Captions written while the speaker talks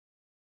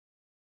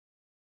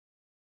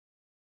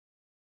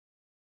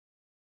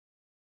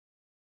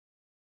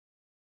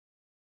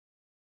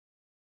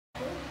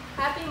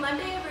Happy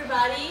Monday,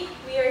 everybody.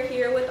 We are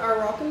here with our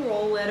rock and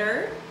roll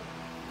litter.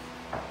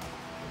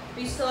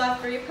 We still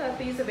have 3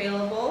 puppies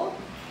available,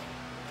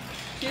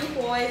 2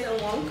 boys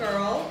and 1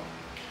 girl.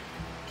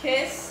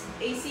 Kiss,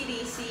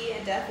 AC/DC,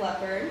 and Def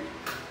Leppard.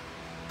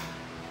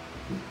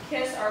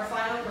 Kiss, our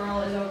final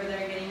girl, is over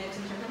there getting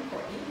attention from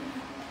Courtney.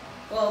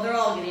 Well, they're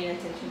all getting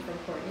attention from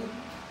Courtney.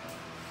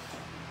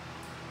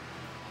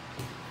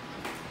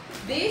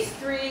 These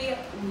 3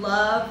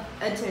 love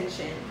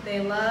attention.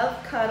 They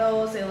love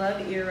cuddles, they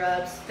love ear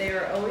rubs. They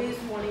are always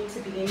wanting to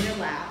be in your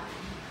lap,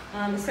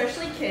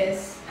 especially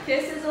Kiss.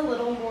 Kiss is a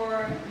little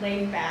more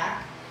laid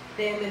back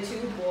than the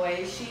 2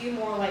 boys. She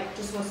more like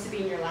just wants to be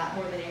in your lap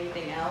more than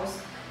anything else.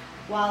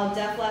 While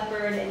Def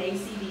Leppard and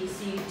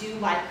AC/DC do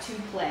like to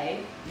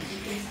play, as you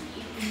can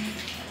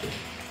see.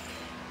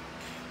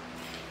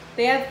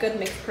 They have good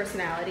mixed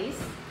personalities.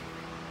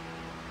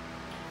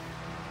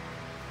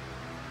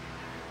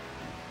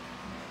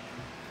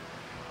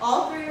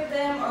 All 3 of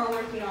them are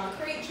working on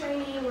crate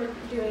training. We're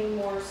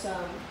doing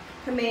some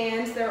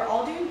commands. They're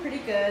all doing pretty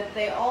good.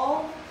 They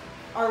all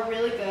are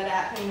really good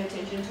at paying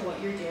attention to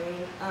what you're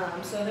doing.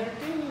 So they're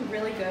doing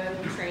really good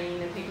with training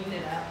and picking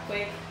it up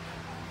quick.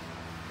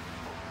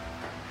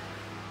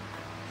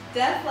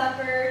 Def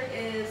Leppard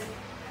is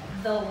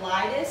the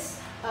lightest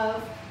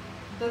of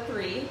the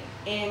 3,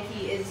 and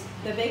he is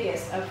the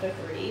biggest of the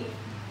 3.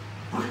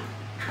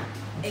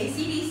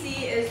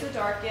 AC/DC is the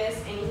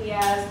darkest, and he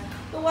has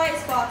the white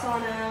spots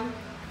on him,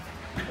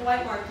 the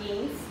white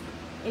markings,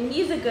 and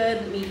he's a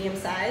good medium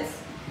size.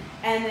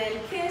 And then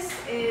Kiss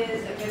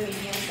is a good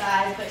medium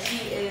size, but she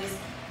is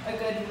a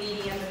good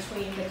medium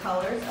between the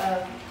colors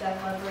of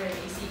Def Leppard and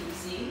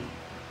AC/DC,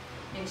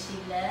 and she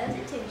loves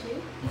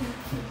attention.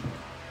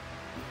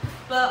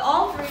 But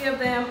all 3 of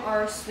them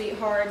are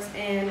sweethearts,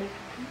 and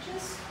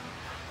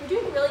they're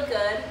doing really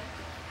good.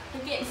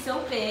 They're getting so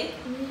big.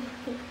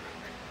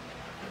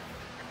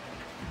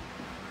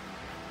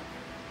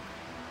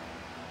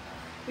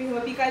 We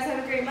hope you guys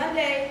have a great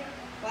Monday.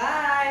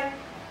 Bye.